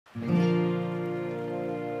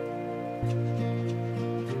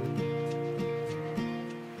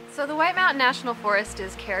So the White Mountain National Forest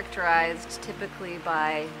is characterized typically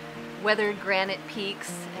by weathered granite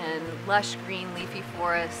peaks and lush green leafy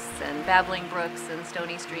forests and babbling brooks and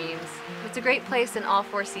stony streams. It's a great place in all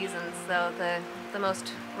 4 seasons, though the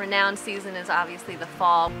most renowned season is obviously the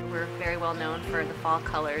fall. We're very well known for the fall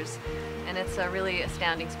colors, and it's a really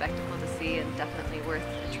astounding spectacle to see and definitely worth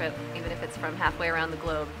a trip, even if it's from halfway around the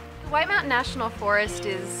globe. The White Mountain National Forest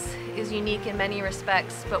is unique in many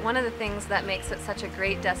respects, but one of the things that makes it such a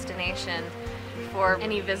great destination for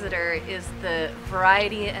any visitor is the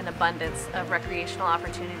variety and abundance of recreational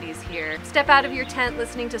opportunities here. Step out of your tent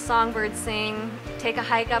listening to songbirds sing, take a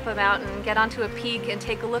hike up a mountain, get onto a peak and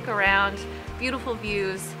take a look around, beautiful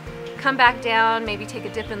views, come back down, maybe take a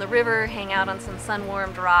dip in the river, hang out on some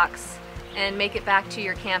sun-warmed rocks, and make it back to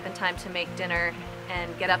your camp in time to make dinner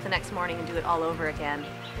and get up the next morning and do it all over again.